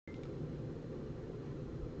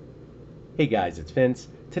Hey guys, it's Vince.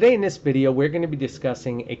 Today in this video, we're going to be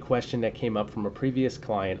discussing a question that came up from a previous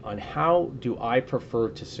client on how do I prefer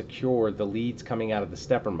to secure the leads coming out of the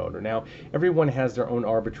stepper motor. Now, everyone has their own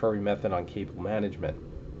arbitrary method on cable management.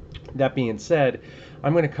 That being said,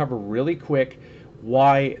 I'm going to cover really quick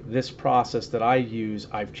why this process that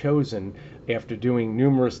I've chosen after doing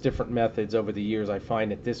numerous different methods over the years. I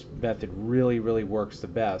find that this method really works the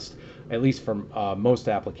best, at least for most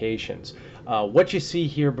applications. What you see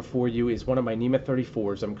here before you is one of my NEMA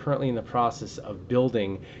 34s. I'm currently in the process of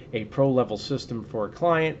building a pro level system for a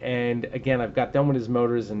client, and again, I've got done with his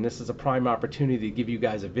motors, and this is a prime opportunity to give you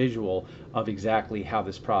guys a visual of exactly how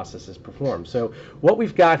this process is performed. So what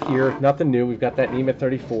we've got here, nothing new. We've got that NEMA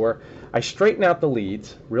 34. I straighten out the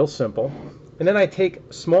leads, real simple. And then I take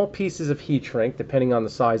small pieces of heat shrink, depending on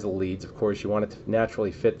the size of the leads. Of course, you want it to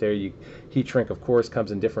naturally fit there. Heat shrink, of course,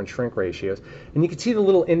 comes in different shrink ratios. And you can see the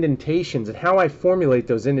little indentations and how I formulate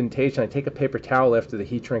those indentations. I take a paper towel after the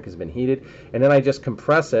heat shrink has been heated, and then I just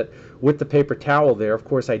compress it with the paper towel there. Of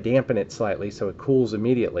course, I dampen it slightly so it cools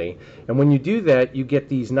immediately. And when you do that, you get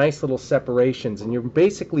these nice little separations, and you're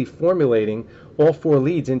basically formulating all four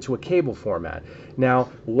leads into a cable format.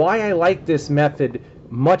 Now, why I like this method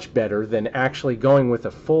much better than actually going with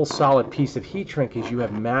a full solid piece of heat shrink is you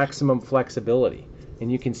have maximum flexibility,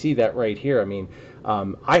 and you can see that right here. I mean,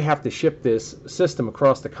 I have to ship this system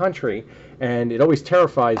across the country, and it always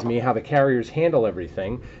terrifies me how the carriers handle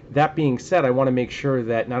everything. That being said, I want to make sure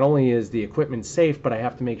that not only is the equipment safe, but I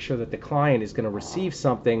have to make sure that the client is going to receive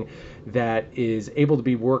something that is able to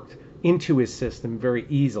be worked into his system very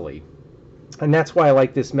easily. And that's why I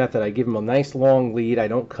like this method. I give them a nice long lead. I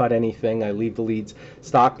don't cut anything. I leave the leads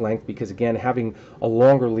stock length because, again, having a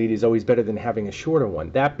longer lead is always better than having a shorter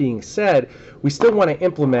one. That being said, we still want to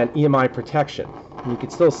implement EMI protection. And you can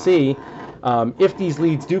still see if these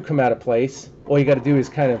leads do come out of place, all you got to do is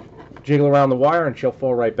kind of jiggle around the wire and she'll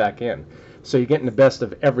fall right back in. So you're getting the best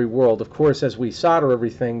of every world. Of course, as we solder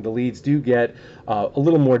everything, the leads do get a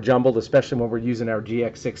little more jumbled, especially when we're using our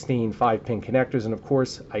GX16 5-pin connectors. And of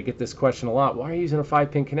course, I get this question a lot. Why are you using a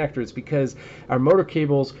 5-pin connector? It's because our motor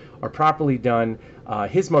cables are properly done.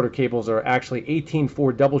 His motor cables are actually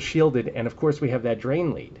 18-4 double shielded, and of course we have that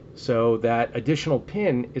drain lead. So that additional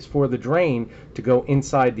pin is for the drain to go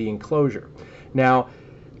inside the enclosure. Now,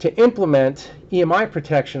 to implement EMI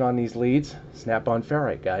protection on these leads, Snap-on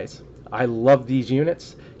Ferrite, guys. I love these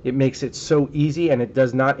units. It makes it so easy, and it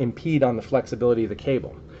does not impede on the flexibility of the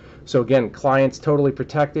cable. So again, clients totally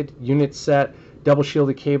protected, unit set, double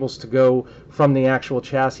shielded cables to go from the actual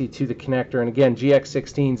chassis to the connector. And again,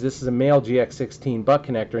 GX16s, this is a male GX16 butt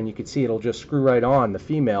connector, and you can see it'll just screw right on the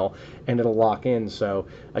female and it'll lock in. So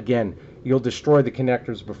again, you'll destroy the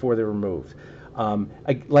connectors before they're removed.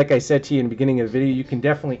 Like I said to you in the beginning of the video, you can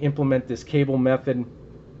definitely implement this cable method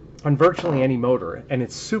on virtually any motor, and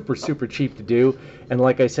it's super cheap to do. And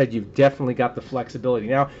like I said, you've definitely got the flexibility.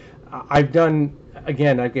 Now, I've done,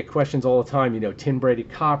 again, I get questions all the time, you know, tin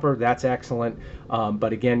braided copper, that's excellent,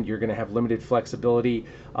 but again, you're going to have limited flexibility.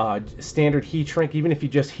 Standard heat shrink, even if you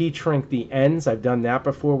just heat shrink the ends, I've done that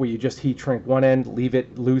before, where you just heat shrink one end, leave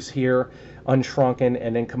it loose here, unshrunken,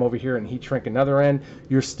 and then come over here and heat shrink another end,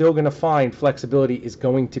 you're still going to find flexibility is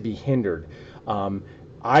going to be hindered.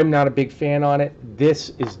 I'm not a big fan on it.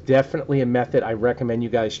 This is definitely a method I recommend you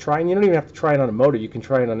guys try. And you don't even have to try it on a motor. You can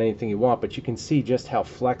try it on anything you want, but you can see just how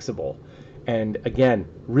flexible. And again,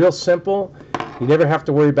 real simple. You never have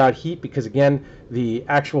to worry about heat because, again, the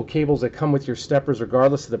actual cables that come with your steppers,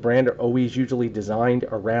 regardless of the brand, are always usually designed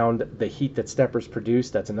around the heat that steppers produce.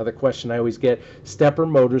 That's another question I always get. Stepper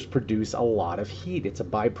motors produce a lot of heat. It's a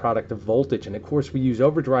byproduct of voltage. And of course, we use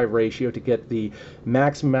overdrive ratio to get the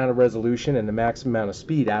maximum amount of resolution and the maximum amount of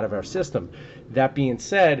speed out of our system. That being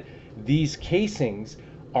said, these casings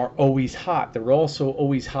are always hot. They're also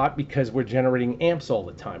always hot because we're generating amps all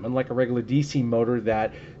the time, unlike a regular DC motor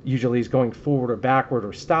that usually is going forward or backward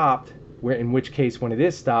or stopped, where in which case when it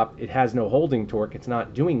is stopped, it has no holding torque, it's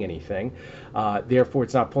not doing anything, therefore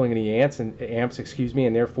it's not pulling any amps, and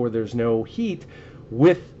therefore there's no heat.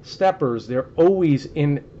 With steppers, they're always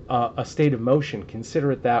in a state of motion. Consider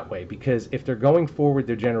it that way, because if they're going forward,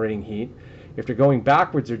 they're generating heat. If they're going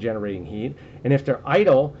backwards, they're generating heat, and if they're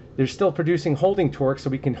idle, they're still producing holding torque, so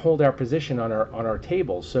we can hold our position on our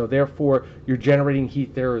tables. So therefore, you're generating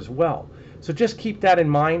heat there as well. So just keep that in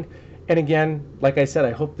mind. And again, like I said,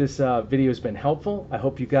 I hope this video has been helpful. I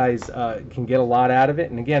hope you guys can get a lot out of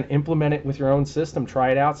it. And again, implement it with your own system.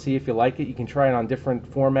 Try it out. See if you like it. You can try it on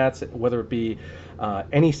different formats, whether it be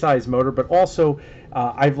any size motor. But also,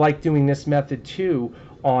 I've liked doing this method too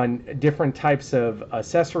on different types of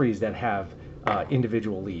accessories that have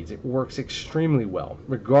individual leads. It works extremely well.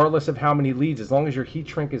 Regardless of how many leads, as long as your heat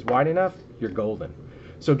shrink is wide enough, you're golden.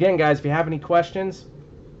 So again, guys, if you have any questions,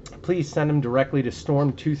 please send them directly to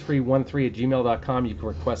storm2313@gmail.com. You can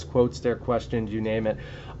request quotes there, questions, you name it.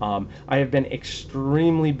 I have been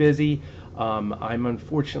extremely busy. I'm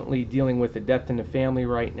unfortunately dealing with a death in the family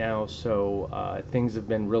right now, so things have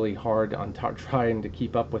been really hard on trying to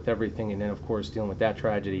keep up with everything, and then of course dealing with that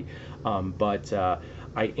tragedy. But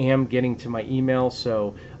I am getting to my email,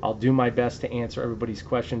 so I'll do my best to answer everybody's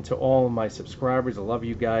question. To all of my subscribers, I love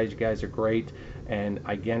you guys. You guys are great. And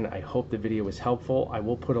again, I hope the video was helpful. I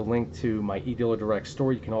will put a link to my eDealer Direct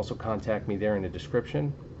store. You can also contact me there in the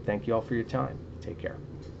description. Thank you all for your time. Take care.